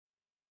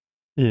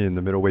In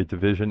the middleweight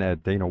division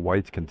at Dana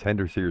White's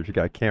Contender Series, you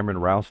got Cameron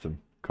Rowston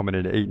coming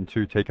in at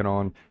 8-2, taking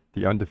on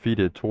the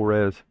undefeated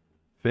Torrez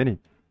Finney,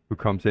 who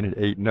comes in at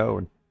 8-0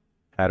 and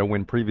had a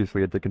win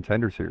previously at the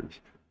Contender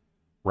Series.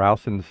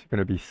 Rowston's going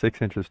to be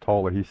 6 inches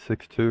taller. He's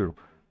 6'2",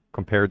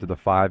 compared to the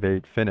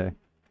 5'8" Finney.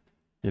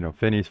 You know,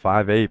 Finney's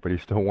 5'8", but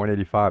he's still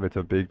 185. It's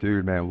a big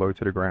dude, man, low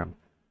to the ground.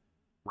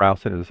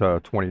 Rowston is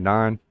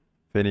 29.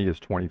 Finney is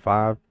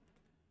 25.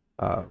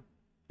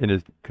 In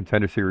his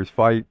Contender Series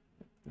fight,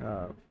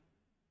 uh,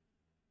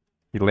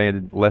 he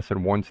landed less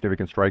than one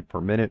significant strike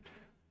per minute,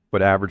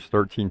 but averaged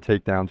 13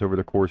 takedowns over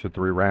the course of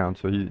 3 rounds.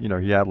 So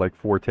he had like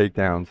 4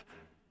 takedowns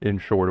in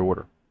short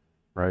order,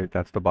 right?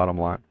 That's the bottom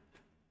line.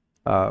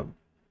 Now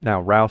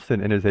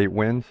Rowston in his 8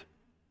 wins,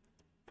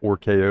 4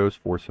 KOs,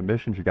 4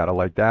 submissions. You gotta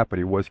like that, but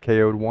he was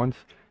KO'd once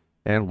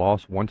and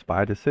lost once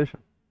by decision.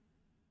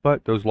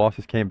 But those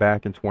losses came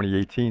back in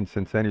 2018.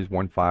 Since then, he's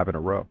won 5 in a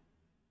row.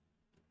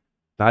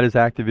 Not as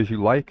active as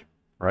you like,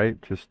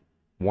 right? Just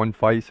 1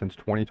 fight since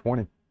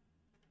 2020.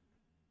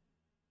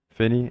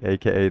 Finney,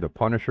 aka the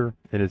Punisher,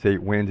 in his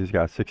 8 wins, he's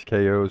got 6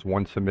 KOs,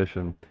 1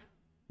 submission,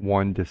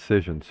 1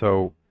 decision.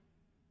 So,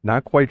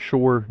 not quite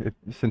sure if,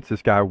 since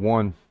this guy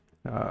won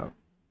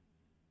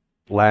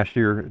last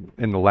year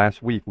in the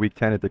last week, week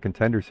 10 at the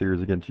Contender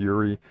Series against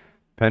Yuri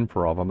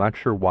Penfarov. I'm not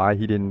sure why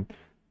he didn't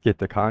get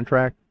the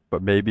contract,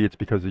 but maybe it's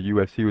because the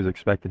UFC was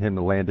expecting him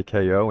to land a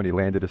KO and he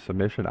landed a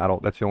submission.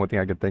 That's the only thing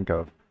I can think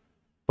of.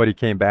 But he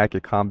came back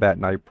at Combat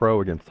Night Pro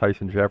against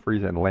Tyson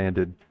Jeffries and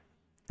landed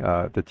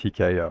the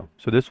TKO.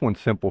 So this one's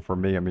simple for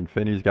me. I mean,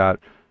 Finney's got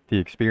the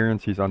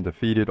experience. He's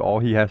undefeated. All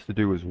he has to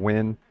do is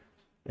win,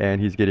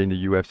 and he's getting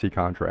the UFC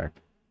contract,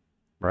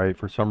 right?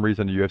 For some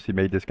reason, the UFC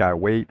made this guy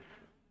wait,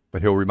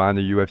 but he'll remind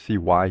the UFC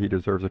why he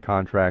deserves a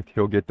contract.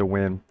 He'll get the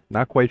win.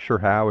 Not quite sure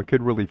how. It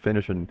could really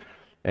finish in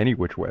any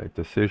which way,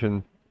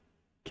 decision,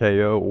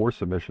 KO, or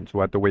submission. So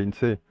we'll have to wait and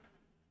see.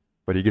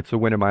 But he gets the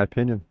win, in my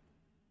opinion.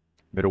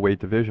 Middleweight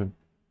division,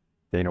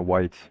 Dana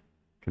White's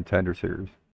Contender Series.